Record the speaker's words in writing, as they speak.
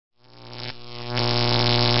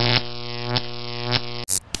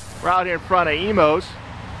out here in front of Emo's,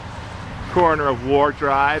 corner of War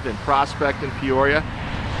Drive and Prospect in Peoria.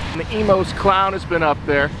 And the Emo's clown has been up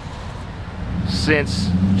there since,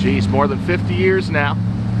 geez, more than 50 years now.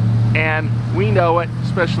 And we know it,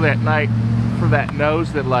 especially at night, for that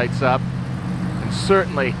nose that lights up. And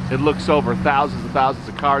certainly it looks over thousands and thousands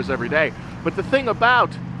of cars every day. But the thing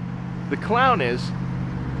about the clown is,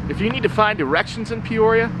 if you need to find directions in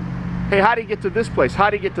Peoria, hey, how do you get to this place? How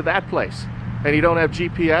do you get to that place? And you don't have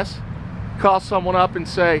GPS? Call someone up and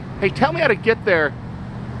say, hey, tell me how to get there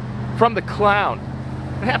from the clown.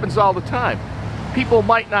 It happens all the time. People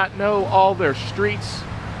might not know all their streets,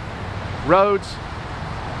 roads,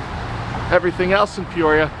 everything else in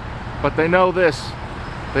Peoria, but they know this.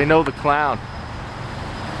 They know the clown.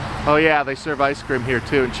 Oh yeah, they serve ice cream here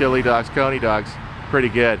too, and chili dogs, coney dogs. Pretty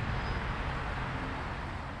good.